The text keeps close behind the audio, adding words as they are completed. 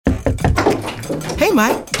Hey,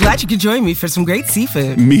 Mike. Glad you could join me for some great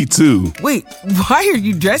seafood. Me too. Wait, why are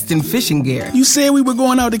you dressed in fishing gear? You said we were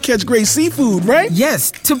going out to catch great seafood, right? Yes,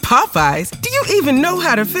 to Popeyes. Do you even know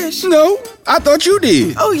how to fish? No, I thought you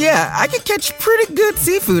did. Oh, yeah, I can catch pretty good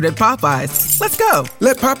seafood at Popeyes. Let's go.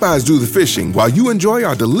 Let Popeyes do the fishing while you enjoy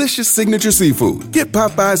our delicious signature seafood. Get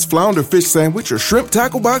Popeyes Flounder Fish Sandwich or Shrimp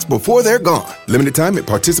Tackle Box before they're gone. Limited time at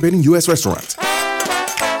participating U.S. restaurants.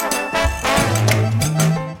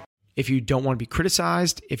 If you don't want to be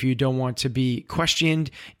criticized, if you don't want to be questioned,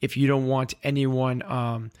 if you don't want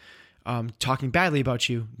anyone talking badly about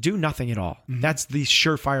you, do nothing at all. Mm-hmm. That's the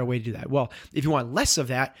surefire way to do that. Well, if you want less of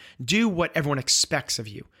that, do what everyone expects of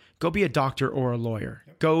you. Go be a doctor or a lawyer.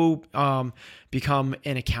 Go become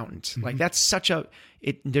an accountant. Mm-hmm. Like that's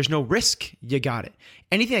there's no risk. You got it.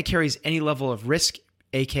 Anything that carries any level of risk,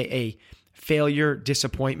 AKA failure,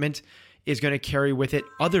 disappointment, is going to carry with it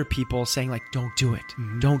other people saying like, don't do it.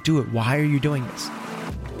 Mm-hmm. Don't do it. Why are you doing this?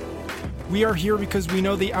 We are here because we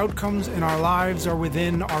know the outcomes in our lives are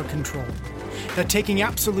within our control. That taking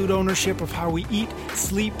absolute ownership of how we eat,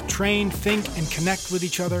 sleep, train, think, and connect with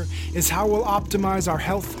each other is how we'll optimize our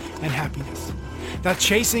health and happiness. That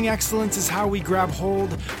chasing excellence is how we grab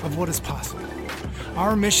hold of what is possible.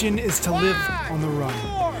 Our mission is to live on the run,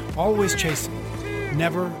 always chasing,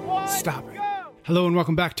 never stopping. Hello and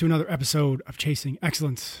welcome back to another episode of Chasing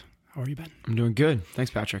Excellence. How are you, Ben? I'm doing good. Thanks,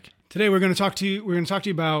 Patrick. Today we're going to talk to you. We're going to talk to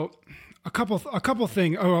you about a couple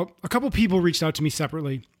things. A couple people reached out to me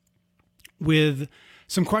separately with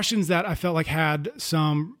some questions that I felt like had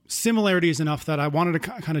some similarities enough that I wanted to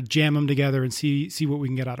kind of jam them together and see what we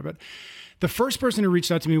can get out of it. The first person who reached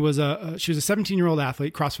out to me was she was a 17-year-old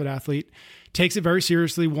athlete, CrossFit athlete, takes it very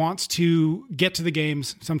seriously, wants to get to the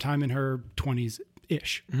games sometime in her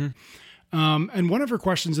 20s-ish. Mm-hmm. And one of her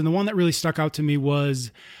questions, and the one that really stuck out to me,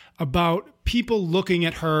 was about people looking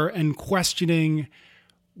at her and questioning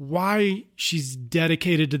why she's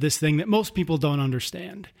dedicated to this thing that most people don't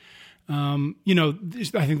understand. I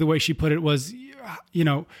think the way she put it was,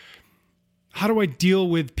 how do I deal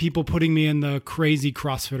with people putting me in the crazy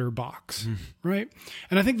CrossFitter box, right?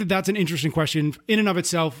 And I think that that's an interesting question in and of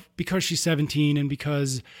itself because she's 17 and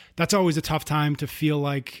because that's always a tough time to feel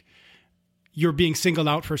like you're being singled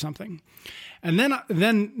out for something. And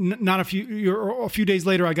then not a few days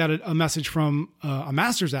later, I got a message from a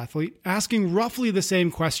masters athlete asking roughly the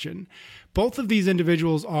same question. Both of these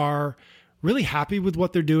individuals are really happy with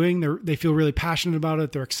what they're doing. They feel really passionate about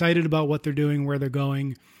it. They're excited about what they're doing, where they're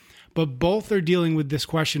going. But both are dealing with this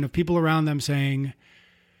question of people around them saying,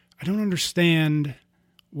 I don't understand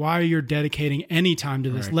why you're dedicating any time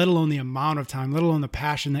to this, right, let alone the amount of time, let alone the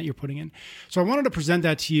passion that you're putting in. So I wanted to present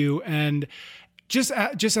that to you, and just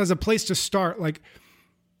as a place to start, like,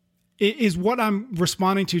 is what I'm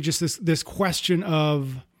responding to just this question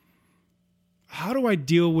of how do I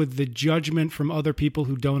deal with the judgment from other people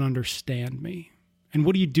who don't understand me? And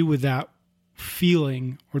what do you do with that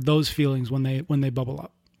feeling or those feelings when they bubble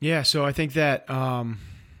up? Yeah, so I think that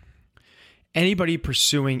anybody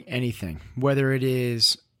pursuing anything, whether it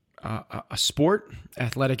is a sport,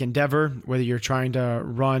 athletic endeavor, whether you're trying to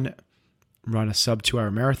run a sub 2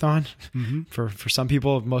 hour marathon, mm-hmm, for some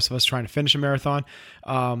people, most of us trying to finish a marathon,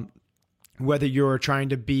 whether you're trying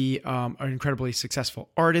to be an incredibly successful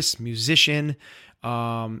artist, musician,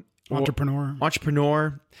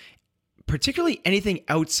 entrepreneur, particularly anything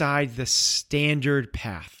outside the standard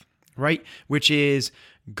path, right? Which is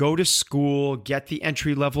go to school, get the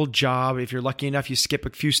entry-level job. If you're lucky enough, you skip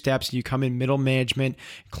a few steps and you come in middle management,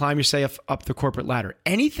 climb yourself up the corporate ladder.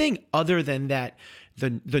 Anything other than that,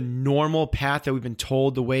 the normal path that we've been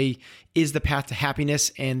told the way is the path to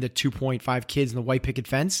happiness and the 2.5 kids and the white picket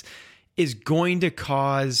fence is going to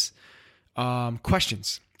cause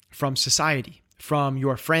questions from society, from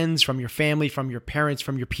your friends, from your family, from your parents,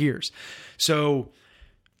 from your peers. So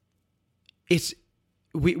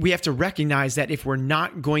we have to recognize that if we're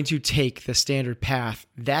not going to take the standard path,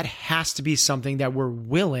 that has to be something that we're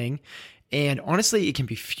willing, and honestly, it can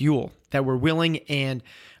be fuel that we're willing and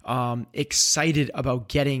excited about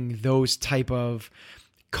getting those type of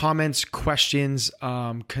comments, questions,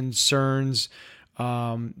 concerns,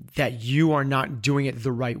 that you are not doing it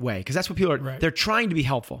the right way. Because that's what people are, right, they're trying to be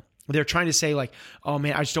helpful. They're trying to say like, oh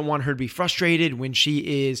man, I just don't want her to be frustrated when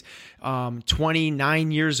she is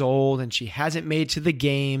 29 years old and she hasn't made to the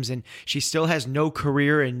games and she still has no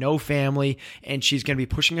career and no family and she's going to be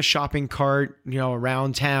pushing a shopping cart,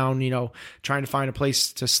 around town, trying to find a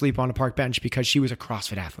place to sleep on a park bench because she was a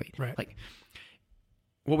CrossFit athlete. Right. Like,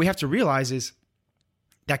 what we have to realize is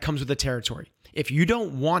that comes with the territory. If you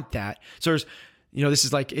don't want that, so this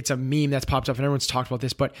is like, it's a meme that's popped up and everyone's talked about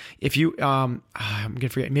this, but if you, I'm going to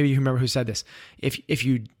forget, maybe you remember who said this. If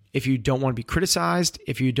you don't want to be criticized,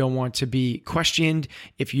 if you don't want to be questioned,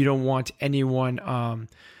 if you don't want anyone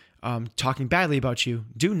talking badly about you,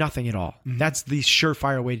 do nothing at all. Mm-hmm. That's the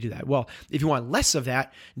surefire way to do that. Well, if you want less of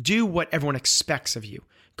that, do what everyone expects of you.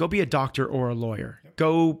 Go be a doctor or a lawyer. Yep.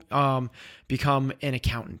 Go become an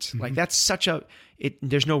accountant. Mm-hmm. Like that's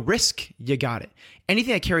there's no risk. You got it.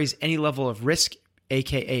 Anything that carries any level of risk,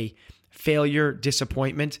 AKA failure,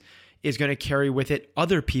 disappointment, is going to carry with it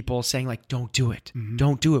other people saying like, don't do it. Mm-hmm.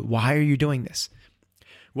 Don't do it. Why are you doing this?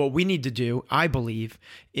 What we need to do, I believe,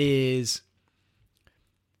 is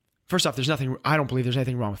first off, I don't believe there's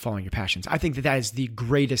anything wrong with following your passions. I think that is the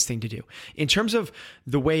greatest thing to do. In terms of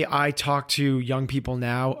the way I talk to young people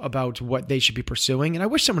now about what they should be pursuing, and I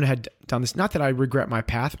wish someone had done this, not that I regret my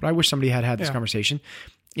path, but I wish somebody had this conversation,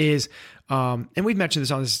 is, and we've mentioned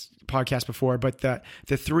this on this podcast before, but the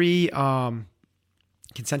three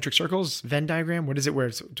concentric circles, Venn diagram, what is it? Where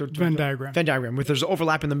it's Venn diagram. Venn diagram, with there's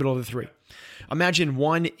overlap in the middle of the three. Imagine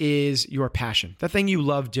one is your passion, the thing you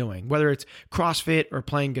love doing, whether it's CrossFit or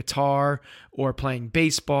playing guitar or playing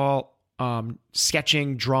baseball,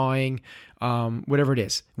 sketching, drawing, whatever it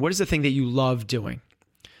is. What is the thing that you love doing?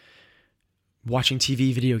 Watching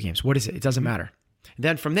TV, video games. What is it? It doesn't matter.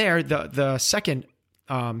 Then from there, the second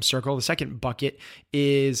circle, the second bucket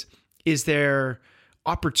is there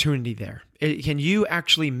opportunity there? Can you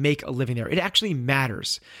actually make a living there? It actually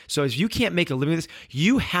matters. So if you can't make a living with this,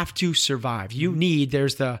 you have to survive. You need,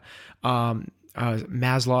 there's the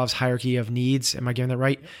Maslow's hierarchy of needs. Am I getting that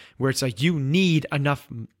right? Where it's like you need enough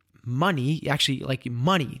money, actually like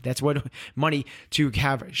money. That's what money to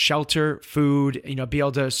have shelter, food, be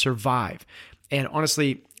able to survive. And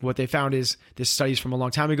honestly, what they found is, this study's from a long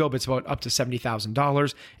time ago, but it's about up to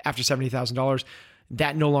 $70,000. After $70,000,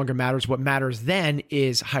 that no longer matters. What matters then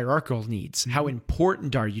is hierarchical needs. How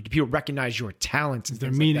important are you? Do people recognize your talents? And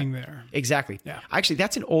their meaning there. Exactly. Yeah. Actually,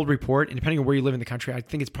 that's an old report, and depending on where you live in the country, I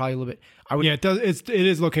think it's probably a little bit. It does. It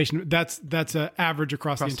is location. That's an average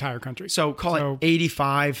across the entire country. So call it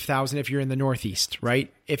 85,000 if you're in the Northeast,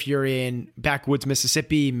 right? If you're in backwoods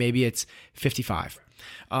Mississippi, maybe it's 55.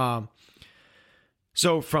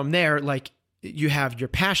 So from there, like, you have your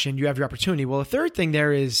passion, you have your opportunity. Well, the third thing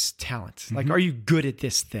there is talent. Mm-hmm. Like, are you good at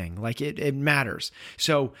this thing? Like, it matters.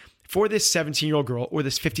 So for this 17-year-old girl or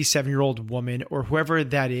this 57-year-old woman or whoever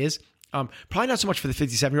that is, probably not so much for the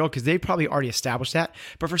 57-year-old because they probably already established that.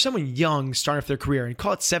 But for someone young starting off their career, and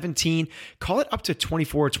call it 17, call it up to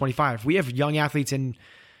 24 or 25. We have young athletes in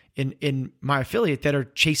my affiliate that are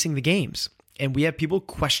chasing the games. And we have people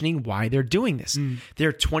questioning why they're doing this.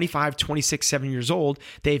 They're 25, 26, 7 years old.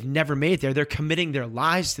 They've never made it there. They're committing their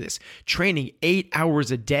lives to this, training 8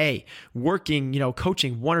 hours a day, working,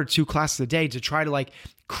 coaching 1 or 2 classes a day to try to like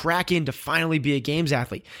crack in to finally be a games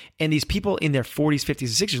athlete. And these people in their 40s,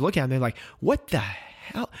 50s, and 60s look at them, they're like, what the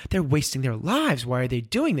hell? They're wasting their lives. Why are they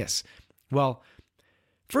doing this? Well,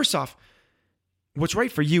 first off, what's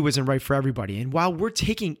right for you isn't right for everybody. And while we're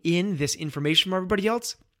taking in this information from everybody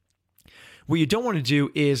else, what you don't want to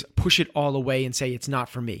do is push it all away and say, it's not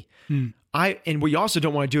for me. And what you also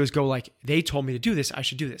don't want to do is go like, they told me to do this, I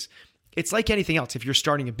should do this. It's like anything else. If you're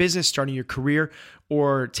starting a business, starting your career,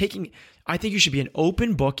 or I think you should be an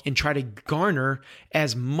open book and try to garner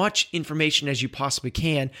as much information as you possibly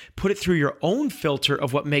can, put it through your own filter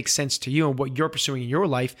of what makes sense to you and what you're pursuing in your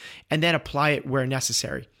life, and then apply it where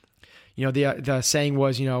necessary. The saying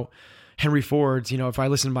was, Henry Ford's, if I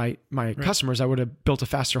listened to my customers, I would have built a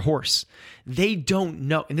faster horse. They don't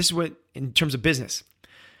know. And this is what, in terms of business,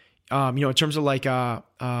 in terms of like,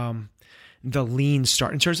 the lean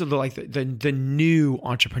start, in terms of the new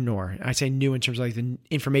entrepreneur, I say new in terms of like the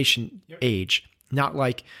information age, not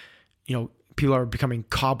like, people are becoming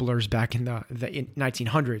cobblers back in the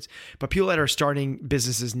 1900s, but people that are starting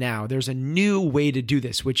businesses now, there's a new way to do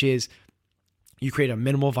this, which is, you create a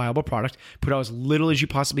minimal viable product, put out as little as you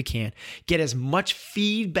possibly can, get as much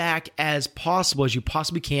feedback as possible as you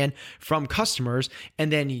possibly can from customers,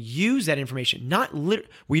 and then use that information. What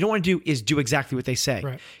you don't want to do is do exactly what they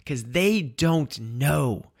say, because they don't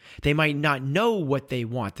know. They might not know what they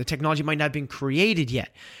want. The technology might not have been created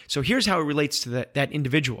yet. So here's how it relates to that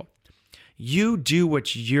individual. You do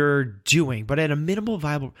what you're doing, but at a minimal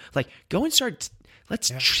viable, like go and start.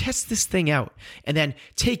 Let's test this thing out, and then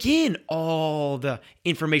take in all the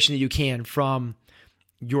information that you can from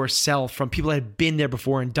yourself, from people that have been there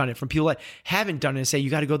before and done it, from people that haven't done it and say, you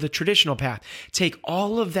got to go the traditional path. Take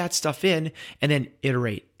all of that stuff in and then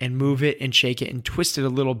iterate and move it and shake it and twist it a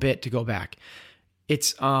little bit to go back.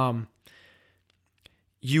 It's,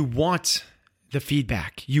 you want the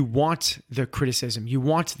feedback. You want the criticism. You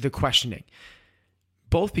want the questioning,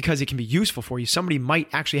 both because it can be useful for you. Somebody might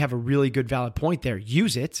actually have a really good, valid point there.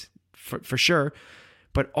 Use it for sure.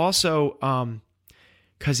 But also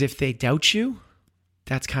because if they doubt you,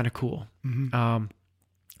 that's kind of cool.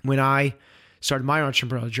 When I started my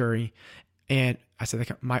entrepreneurial journey, and I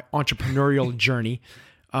said my entrepreneurial journey,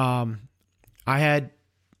 I'm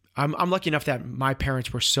lucky enough that my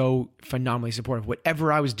parents were so phenomenally supportive.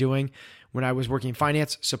 Whatever I was doing, when I was working in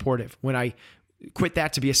finance, supportive. When I quit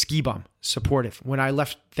that to be a ski bum, supportive. When I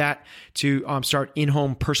left that to start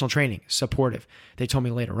in-home personal training, supportive. They told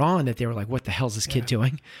me later on that they were like, what the hell is this kid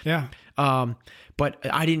doing? Yeah. But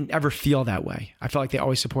I didn't ever feel that way. I felt like they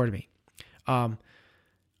always supported me.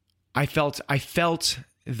 I felt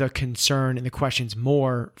the concern and the questions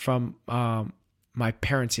more from my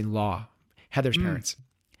parents-in-law, Heather's parents.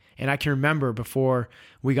 And I can remember before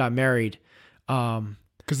we got married,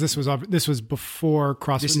 because this was before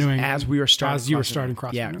CrossFit New England, as we were starting. As you were starting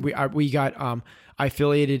CrossFit. Yeah, we got I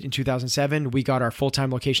affiliated in 2007. We got our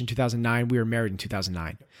full-time location in 2009. We were married in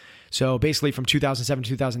 2009. So basically, from 2007 to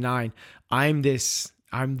 2009, I'm this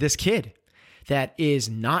kid that is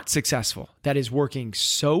not successful, that is working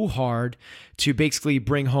so hard to basically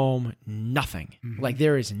bring home nothing. Like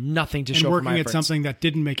there is nothing to show for my efforts. And working at something that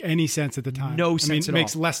didn't make any sense at the time. No sense at all. It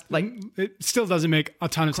makes less, like it still doesn't make a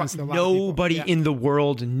ton of sense to a lot of people. Nobody in the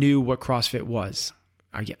world knew what CrossFit was.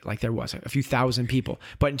 I get like there was a few thousand people,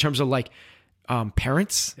 but in terms of like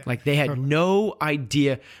parents, like they had no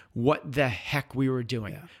idea what the heck we were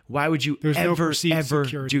doing. Why would you ever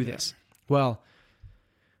do this? Well,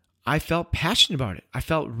 I felt passionate about it. I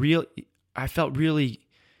felt really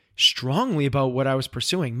strongly about what I was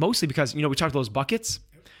pursuing, mostly because, we talked about those buckets.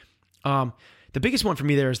 The biggest one for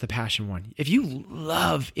me there is the passion one. If you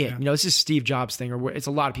love it, this is Steve Jobs' thing, or it's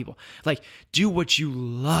a lot of people, like do what you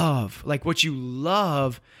love,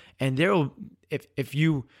 and if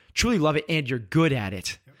you truly love it and you're good at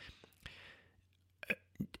it,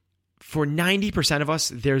 for 90% of us,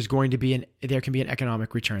 there can be an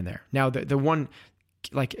economic return there. Now, the one,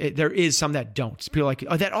 like there is some that don't. People are like,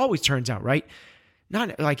 oh, that always turns out, right?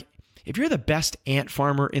 Not like if you're the best ant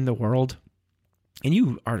farmer in the world and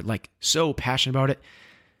you are like so passionate about it,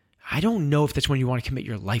 I don't know if that's one you want to commit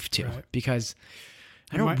your life to, because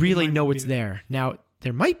I don't really know what's there. Now,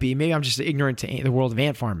 there might be, maybe I'm just ignorant to the world of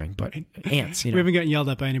ant farming, but ants, We haven't gotten yelled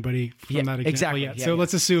at by anybody from that example yet. So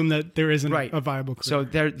let's assume that there isn't a viable career. So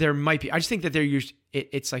there might be. I just think that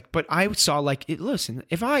it's like, but I saw like, listen,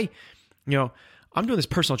 if I'm doing this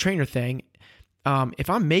personal trainer thing. If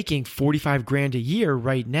I'm making $45,000 a year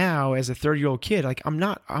right now as a 30-year-old kid, like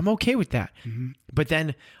I'm okay with that. But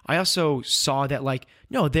then I also saw that like,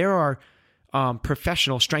 no, there are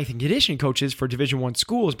professional strength and conditioning coaches for Division I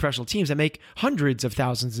schools, professional teams that make hundreds of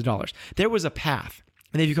thousands of dollars. There was a path.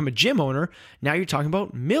 And then if you become a gym owner, now you're talking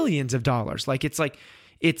about millions of dollars.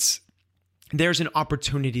 There's an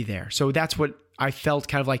opportunity there. So that's what I felt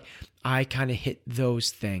kind of like I kind of hit those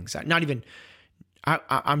things.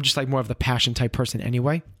 I'm just like more of the passion type person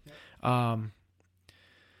anyway. But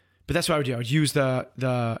that's what I would do. I would use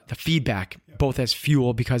the feedback both as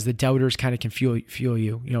fuel, because the doubters kind of can fuel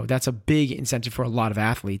you. That's a big incentive for a lot of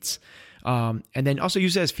athletes. And then also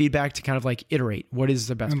use it as feedback to kind of like iterate. What is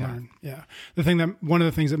the best path? Yeah. One of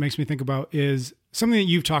the things that makes me think about is something that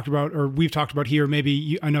you've talked about, or we've talked about here.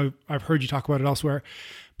 Maybe I know I've heard you talk about it elsewhere,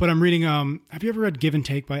 but I'm reading, have you ever read Give and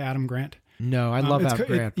Take by Adam Grant? No, I love Adam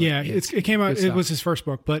Grant. It came out. It was his first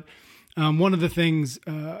book, but one of the things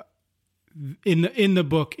in the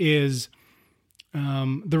book is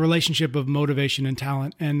the relationship of motivation and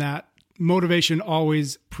talent, and that motivation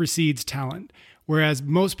always precedes talent. Whereas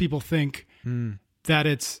most people think that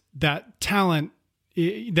it's that talent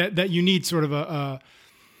that you need sort of a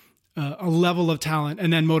level of talent,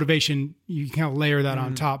 and then motivation, you can kind of layer that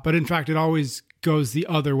on top. But in fact, it always goes the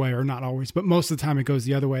other way, or not always, but most of the time it goes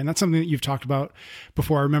the other way. And that's something that you've talked about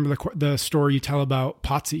before. I remember the story you tell about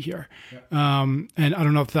Potsy here. And I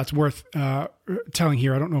don't know if that's worth telling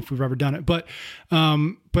here. I don't know if we've ever done it, but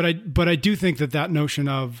I do think that notion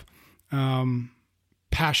of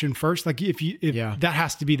passion first, like if that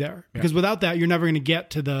has to be there, because without that, you're never going to get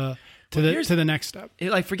to the next step.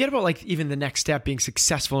 Like forget about like even the next step, being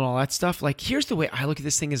successful and all that stuff. Like here's the way I look at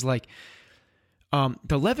this thing is like,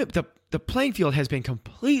 the playing field has been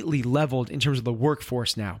completely leveled in terms of the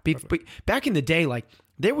workforce now. But back in the day, like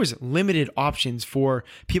there was limited options for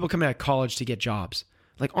people coming out of college to get jobs.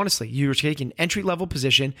 Like honestly, you were taking an entry-level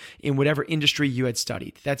position in whatever industry you had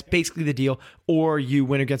studied. That's basically the deal. Or you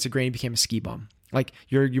went against the grain and became a ski bum. Like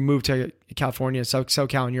you moved to California,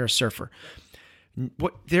 SoCal, and you're a surfer.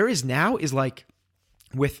 What there is now is like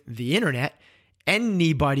with the internet,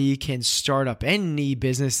 anybody can start up any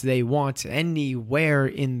business they want anywhere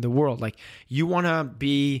in the world. Like, you want to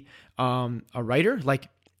be a writer, like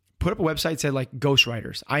put up a website, say like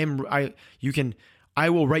ghostwriters. I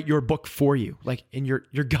will write your book for you. Like, and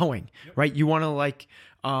you're going, right? You want to like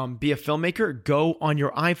be a filmmaker, go on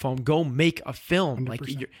your iPhone, go make a film. 100%. Like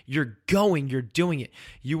you're doing it.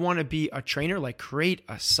 You want to be a trainer, like create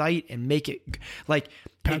a site and make it like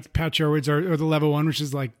Pat Sherwood's or the level one, which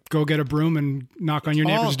is like, go get a broom and knock on your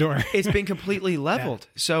neighbor's door. It's been completely leveled.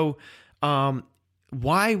 Yeah. So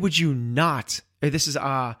why would you not? This is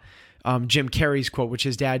Jim Carrey's quote, which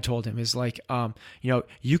his dad told him, is like,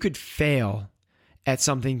 you could fail at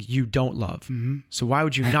something you don't love. Mm-hmm. So why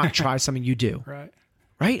would you not try something you do?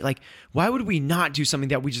 Right? Like, why would we not do something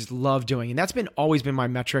that we just love doing? And that's always been my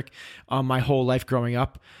metric my whole life growing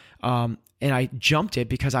up. And I jumped it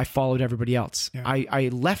because I followed everybody else. Yeah. I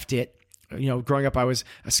left it. Growing up, I was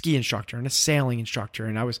a ski instructor and a sailing instructor,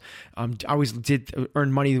 and I always did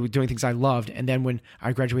earn money doing things I loved. And then when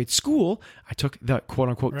I graduated school, I took the quote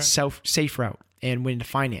unquote safe route and went into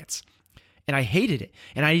finance. And I hated it.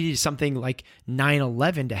 And I needed something like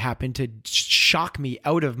 9/11 to happen to shock me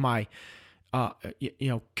out of my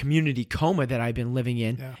community coma that I've been living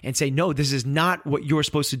in, and say, no, this is not what you're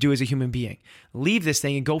supposed to do as a human being. Leave this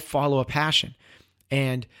thing and go follow a passion.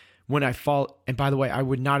 And when I and by the way, I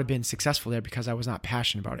would not have been successful there because I was not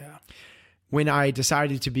passionate about it. When I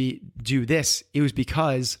decided to do this, it was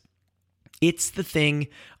because it's the thing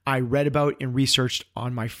I read about and researched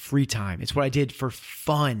on my free time. It's what I did for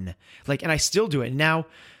fun. And I still do it. And now,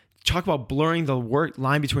 talk about blurring the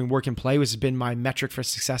line between work and play, which has been my metric for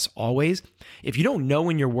success always. If you don't know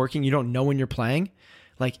when you're working, you don't know when you're playing,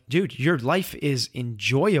 like, dude, your life is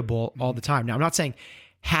enjoyable all the time. Now, I'm not saying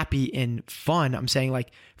happy and fun. I'm saying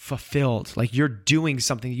like fulfilled, like you're doing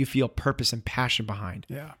something you feel purpose and passion behind.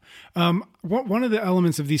 Yeah. One of the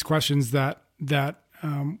elements of these questions that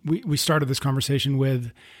we started this conversation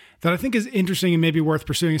with, that I think is interesting and maybe worth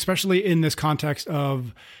pursuing, especially in this context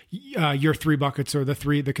of your three buckets, or the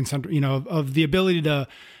concentric, of the ability to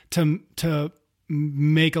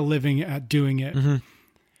make a living at doing it. Mm-hmm.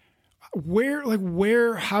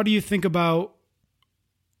 How do you think about,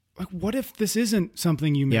 like, what if this isn't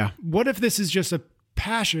something you make? Yeah. What if this is just a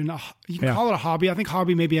passion? You can call it a hobby. I think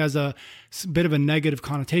hobby maybe has a bit of a negative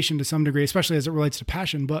connotation to some degree, especially as it relates to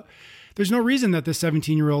passion, but there's no reason that this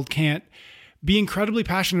 17-year-old can't be incredibly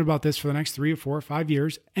passionate about this for the next 3 or 4 or 5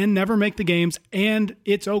 years and never make the games, and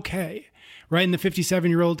it's okay, right? And the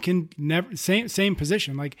 57-year-old can never, same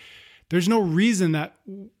position. Like, there's no reason that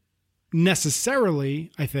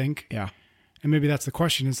necessarily, I think, and maybe that's the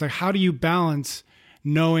question, is like, how do you balance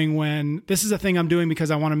knowing when this is a thing I'm doing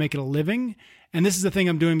because I want to make it a living, and this is a thing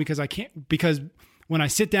I'm doing because because when I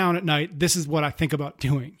sit down at night, this is what I think about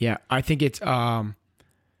doing. Yeah, I think it's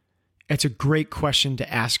a great question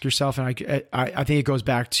to ask yourself, and I think it goes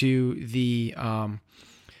back to the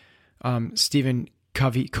Stephen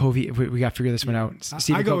Covey. We got to figure this one out.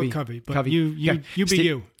 Stephen I go with Covey, but you be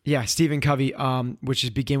you. Yeah, Stephen Covey, which is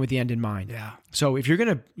begin with the end in mind. Yeah. So if you're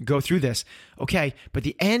going to go through this, okay, but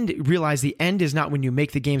realize the end is not when you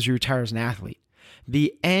make the games or you retire as an athlete.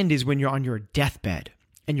 The end is when you're on your deathbed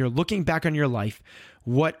and you're looking back on your life.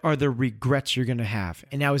 What are the regrets you're going to have?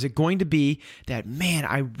 And now, is it going to be that, man,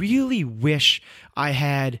 I really wish I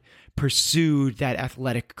had pursued that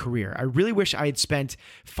athletic career. I really wish I had spent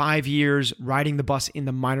 5 years riding the bus in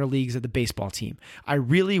the minor leagues of the baseball team. I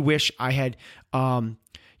really wish I had,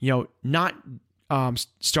 not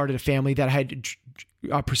started a family, that I had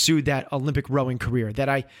pursued that Olympic rowing career, that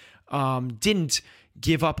I didn't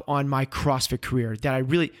give up on my CrossFit career,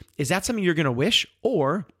 is that something you're going to wish?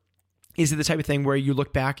 Or is it the type of thing where you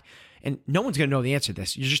look back and no one's going to know the answer to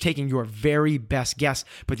this? You're just taking your very best guess.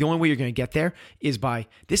 But the only way you're going to get there is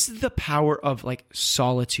this is the power of like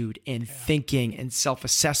solitude and thinking and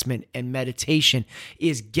self-assessment and meditation,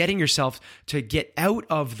 is getting yourself to get out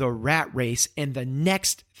of the rat race and the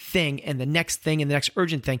next thing and the next thing and the next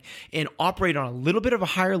urgent thing, and operate on a little bit of a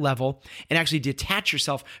higher level and actually detach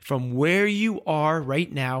yourself from where you are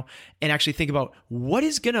right now and actually think about what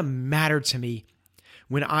is going to matter to me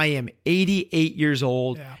when I am 88 years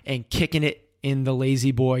old and kicking it in the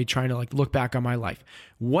lazy boy, trying to like look back on my life.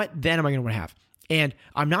 What then am I going to want to have? And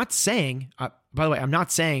I'm not saying, by the way, I'm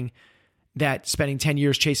not saying that spending 10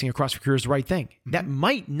 years chasing a CrossFit career is the right thing. Mm-hmm. That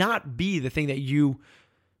might not be the thing that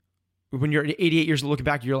when you're 88 years looking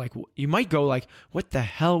back, you might go like, what the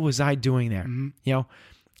hell was I doing there? Mm-hmm.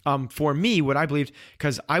 For me, what I believed,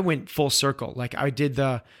 because I went full circle, like I did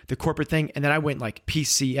the corporate thing, and then I went like peace,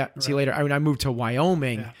 see you later. I moved to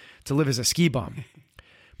Wyoming to live as a ski bum.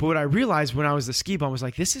 But what I realized when I was the ski bum was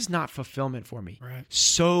like, this is not fulfillment for me. Right.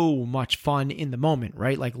 So much fun in the moment,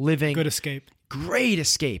 right? Like living. Good escape. Great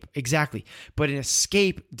escape. Exactly. But an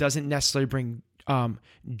escape doesn't necessarily bring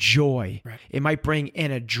joy. Right. It might bring an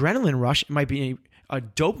adrenaline rush. It might be a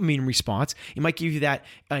dopamine response. It might give you that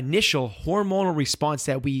initial hormonal response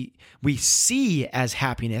that we see as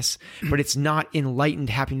happiness, but it's not enlightened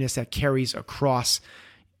happiness that carries across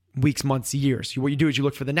weeks, months, years. What you do is you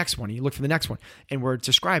look for the next one, and you look for the next one, and we're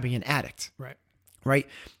describing an addict. Right?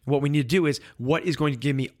 What we need to do is what is going to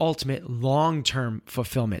give me ultimate long-term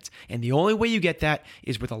fulfillment. And the only way you get that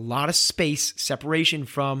is with a lot of space, separation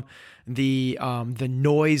from the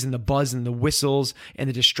noise and the buzz and the whistles and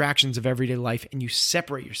the distractions of everyday life, and you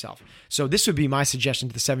separate yourself. So this would be my suggestion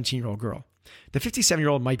to the 17-year-old girl. The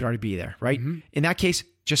 57-year-old might already be there, right? Mm-hmm. In that case,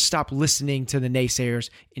 just stop listening to the naysayers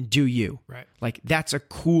and do you. Right. Like that's a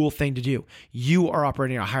cool thing to do. You are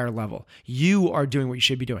operating at a higher level. You are doing what you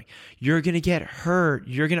should be doing. You're going to get hurt.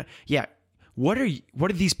 What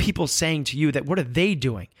are these people saying to you what are they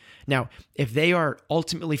doing? Now, if they are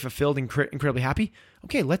ultimately fulfilled and incredibly happy,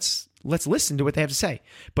 okay, let's listen to what they have to say.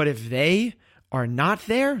 But if they are not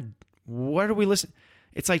there, what are we listening?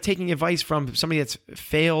 It's like taking advice from somebody that's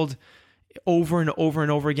failed over and over and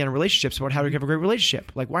over again in relationships about how to have a great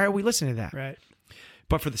relationship. Like, why are we listening to that? Right.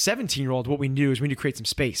 But for the 17-year-old, what we need to do is we need to create some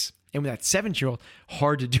space. And with that 17-year-old,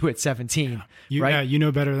 hard to do at 17. Yeah. Right? Yeah, you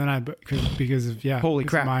know better than I because of Holy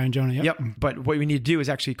crap. Maya and Jonah. Yep. But what we need to do is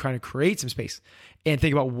actually kind of create some space and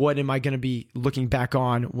think about what am I going to be looking back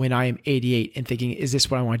on when I am 88 and thinking, is this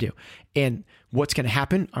what I want to do? And what's going to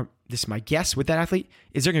happen? This is my guess with that athlete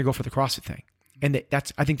is they're going to go for the CrossFit thing. And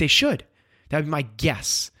I think they should. That would be my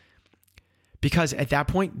guess. Because at that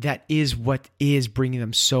point, that is what is bringing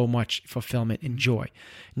them so much fulfillment and joy.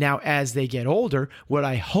 Now, as they get older, what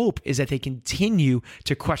I hope is that they continue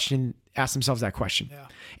to ask themselves that question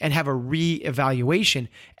and have a reevaluation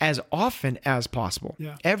as often as possible.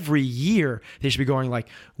 Yeah. Every year, they should be going like,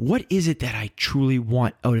 what is it that I truly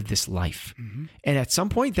want out of this life? Mm-hmm. And at some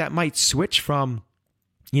point, that might switch from,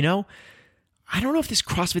 I don't know if this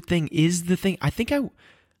CrossFit thing is the thing. I think I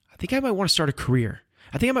might want to start a career.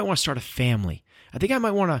 I think I might want to start a family. I think I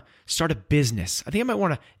might want to start a business. I think I might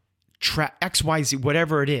want to track XYZ,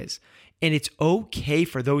 whatever it is. And it's okay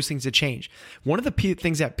for those things to change. One of the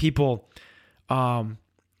things that people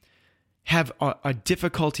have a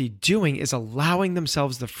difficulty doing is allowing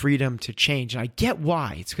themselves the freedom to change. And I get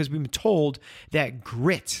why. It's because we've been told that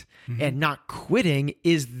grit and not quitting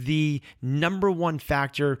is the number one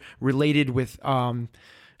factor related with high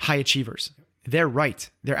achievers. They're right.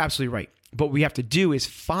 They're absolutely right. But what we have to do is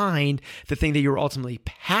find the thing that you're ultimately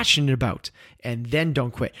passionate about and then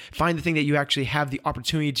don't quit. Find the thing that you actually have the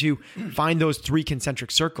opportunity to find those 3 concentric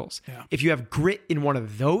circles. Yeah. If you have grit in one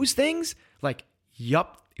of those things, like,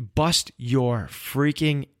 bust your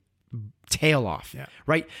freaking tail off,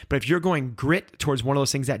 right? But if you're going grit towards one of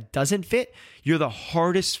those things that doesn't fit, you're the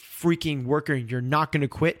hardest freaking worker and you're not going to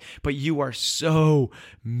quit, but you are so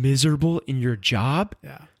miserable in your job.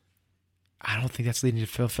 Yeah. I don't think that's leading to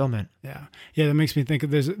fulfillment. Yeah. That makes me think of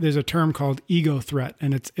there's a term called ego threat,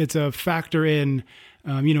 and it's a factor in,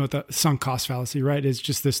 the sunk cost fallacy, right? It's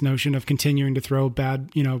just this notion of continuing to throw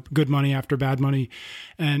good money after bad money.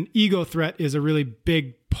 And ego threat is a really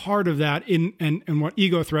big part of that. And what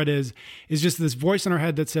ego threat is just this voice in our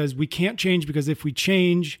head that says we can't change because if we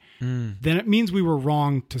change, then it means we were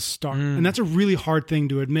wrong to start. And that's a really hard thing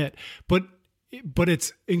to admit. But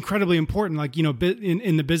it's incredibly important. Like,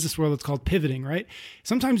 in the business world, it's called pivoting, right?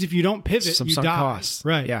 Sometimes if you don't pivot, you die. Costs.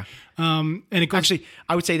 Right. Yeah. And it goes, actually,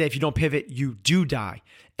 I would say that if you don't pivot, you do die.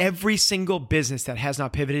 Every single business that has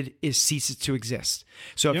not pivoted ceases to exist.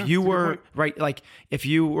 So if you were, right, like if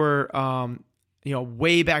you were,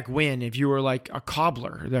 way back when, if you were like a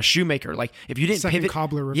cobbler, the shoemaker, like if you didn't pivot,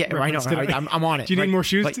 cobbler, I know, I'm on it. Do you need more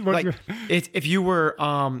shoes? If you were,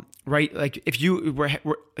 right, like if you were,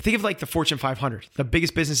 think of like the Fortune 500, the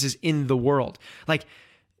biggest businesses in the world, like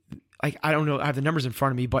I don't know, I have the numbers in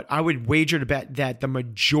front of me, but I would wager to bet that the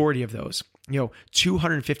majority of those,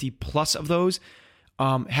 250 plus of those,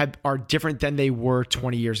 are different than they were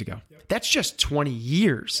 20 years ago. That's just 20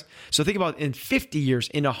 years. So think about in 50 years,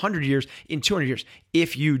 in 100 years, in 200 years.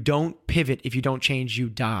 If you don't pivot, if you don't change, you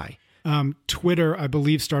die. Twitter, I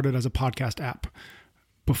believe, started as a podcast app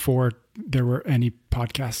before there were any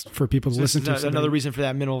podcasts for people to listen to. Another reason for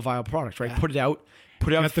that minimal viable product, right? Yeah. Put it out.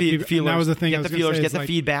 Feelers. That was the thing. Get the feelers, get the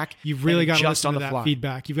feedback. You've really got to listen to that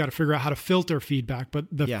feedback. You've got to figure out how to filter feedback, but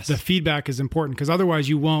the feedback is important because otherwise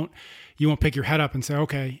you won't pick your head up and say,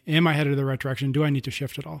 okay, am I headed in the right direction? Do I need to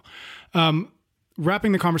shift at all?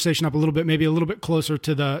 wrapping the conversation up a little bit, maybe a little bit closer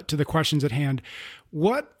to the questions at hand,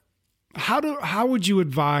 how would you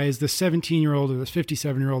advise the 17-year-old or the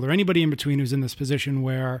 57-year-old or anybody in between who's in this position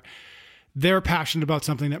where they're passionate about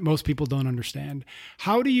something that most people don't understand?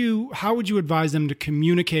 How would you advise them to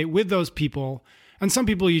communicate with those people? And some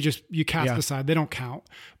people you cast aside, they don't count.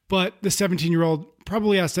 But the 17-year-old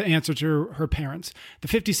probably has to answer to her parents. The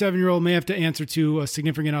 57-year-old may have to answer to a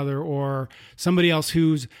significant other or somebody else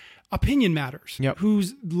whose opinion matters,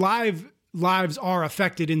 whose lives are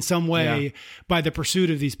affected in some way by the pursuit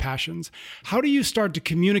of these passions. How do you start to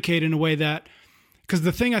communicate in a way that, because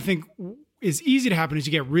the thing I think is easy to happen is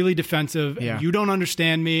you get really defensive and you don't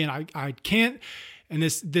understand me and I can't, and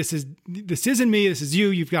this isn't me, this is you,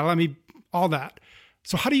 you've got to let me, all that.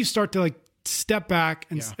 So how do you start to like step back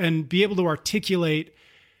and be able to articulate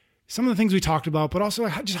some of the things we talked about, but also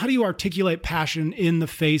just how do you articulate passion in the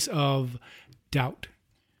face of doubt?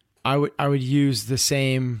 I would use the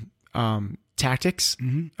same tactics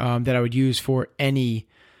that I would use for any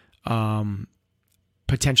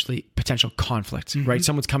potential conflict, right?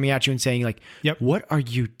 Someone's coming at you and saying like, what are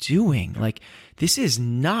you doing? Like, this is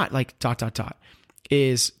not like ...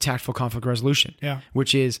 is tactful conflict resolution,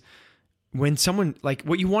 which is when someone, like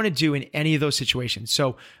what you want to do in any of those situations.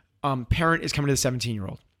 So parent is coming to the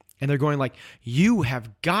 17-year-old and they're going like, you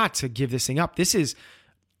have got to give this thing up. This is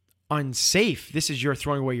unsafe. This is you're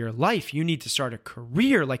throwing away your life. You need to start a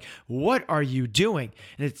career. Like, what are you doing?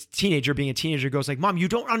 And it's teenager being a teenager goes like, Mom, you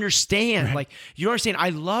don't understand. Right. Like, you don't understand.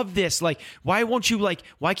 I love this. Like, why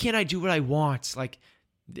can't I do what I want? Like,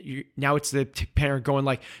 now it's the parent going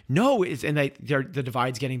like, no, and the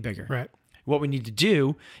divide's getting bigger. Right. What we need to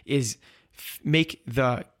do is make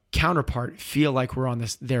the counterpart feel like we're on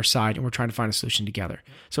their side and we're trying to find a solution together.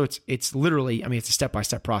 So it's literally, I mean, it's a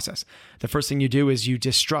step-by-step process. The first thing you do is you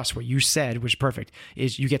distrust what you said, which is perfect,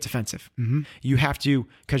 is you get defensive. You have to,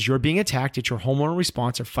 because you're being attacked, it's your hormonal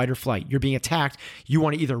response or fight or flight. You're being attacked. You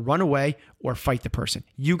want to either run away or fight the person.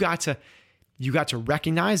 You got to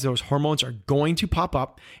recognize those hormones are going to pop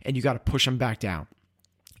up and you got to push them back down.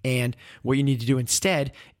 And what you need to do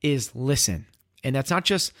instead is listen. And that's not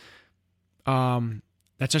just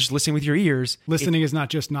listening with your ears. Listening is not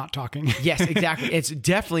just not talking. Yes, exactly. It's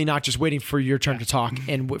definitely not just waiting for your turn to talk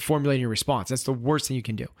and formulating your response. That's the worst thing you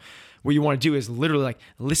can do. What you want to do is literally like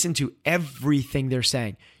listen to everything they're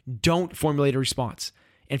saying. Don't formulate a response.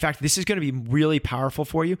 In fact, this is going to be really powerful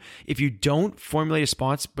for you. If you don't formulate a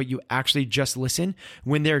response, but you actually just listen,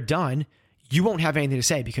 when they're done, you won't have anything to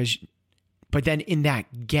say but then in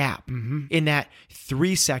that gap, in that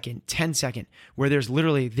 3-second, 10-second, where there's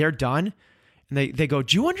literally, they're done, and they go,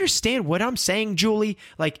 do you understand what I'm saying, Julie?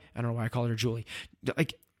 Like, I don't know why I call her Julie.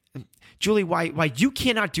 Like, Julie, why you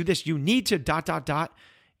cannot do this? You need to ...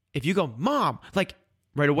 If you go, Mom, like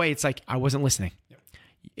right away, it's like, I wasn't listening. Yep.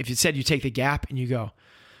 If you said you take the gap and you go,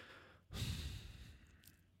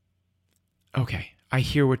 okay, I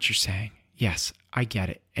hear what you're saying. Yes, I get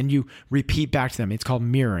it. And you repeat back to them. It's called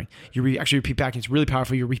mirroring. You actually repeat back. And it's really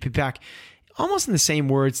powerful. You repeat back almost in the same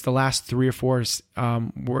words, the last 3 or 4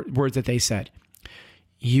 words that they said.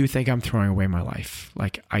 You think I'm throwing away my life.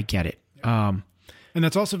 Like, I get it. And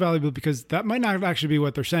that's also valuable because that might not actually be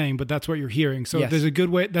what they're saying, but that's what you're hearing. So there's a good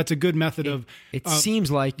way. That's a good method of. It seems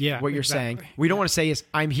like what you're saying. We don't want to say is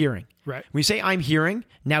I'm hearing. Right. When you say I'm hearing,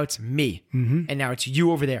 now it's me, and now it's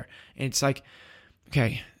you over there, and it's like,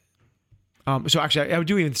 okay. So actually, I would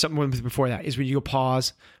do even something before that. Is when you go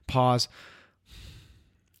pause.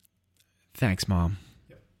 Thanks, Mom.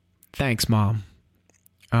 Yep. Thanks, Mom.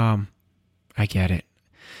 I get it.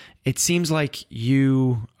 It seems like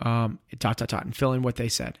you and fill in what they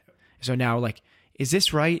said. So now, like, is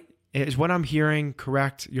this right? Is what I'm hearing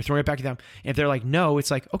correct? You're throwing it back at them. And if they're like, no,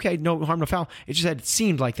 it's like, okay, no harm, no foul. It just said it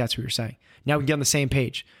seemed like that's what you're saying. Now we can get on the same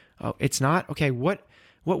page. Oh, it's not? Okay, what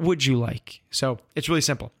would you like? So it's really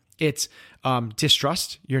simple. It's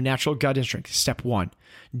distrust your natural gut instinct. Step 1,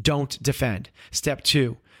 don't defend. Step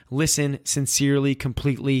 2, listen sincerely,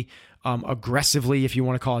 completely, aggressively, if you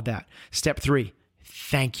want to call it that. Step 3,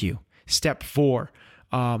 thank you. Step 4,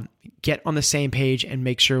 get on the same page and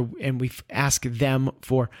make sure, and we ask them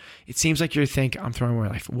for, it seems like you think I'm throwing away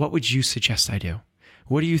my life. What would you suggest I do?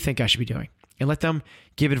 What do you think I should be doing? And let them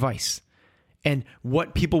give advice. And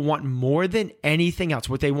what people want more than anything else,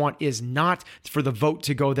 what they want is not for the vote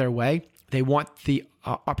to go their way. They want the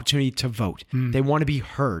opportunity to vote. They want to be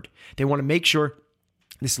heard. They want to make sure,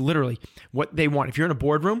 this is literally what they want. If you're in a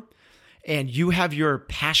boardroom and you have your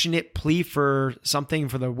passionate plea for something,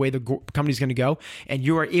 for the way the company's going to go, and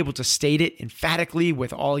you are able to state it emphatically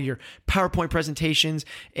with all your PowerPoint presentations,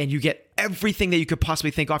 and you get everything that you could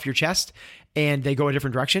possibly think off your chest, and they go a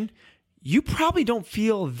different direction, you probably don't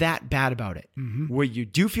feel that bad about it. What you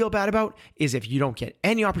do feel bad about is if you don't get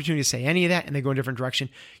any opportunity to say any of that and they go in a different direction,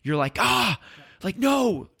 you're like,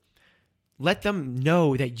 no. Let them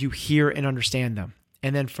know that you hear and understand them.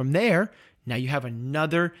 And then from there, now you have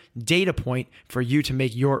another data point for you to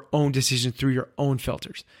make your own decision through your own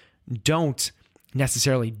filters. Don't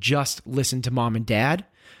necessarily just listen to mom and dad.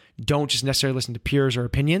 Don't just necessarily listen to peers or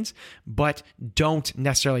opinions, but don't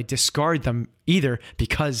necessarily discard them either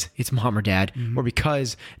because it's mom or dad or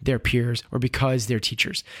because they're peers or because they're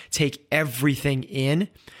teachers. Take everything in,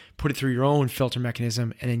 put it through your own filter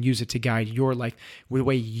mechanism, and then use it to guide your life with the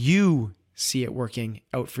way you see it working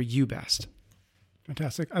out for you best.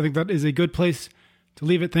 Fantastic. I think that is a good place to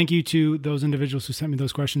leave it. Thank you to those individuals who sent me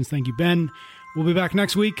those questions. Thank you, Ben. We'll be back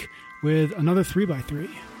next week with another 3x3.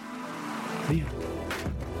 See ya.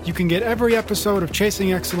 You can get every episode of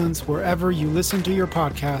Chasing Excellence wherever you listen to your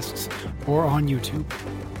podcasts or on YouTube.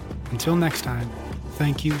 Until next time,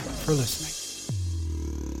 thank you for listening.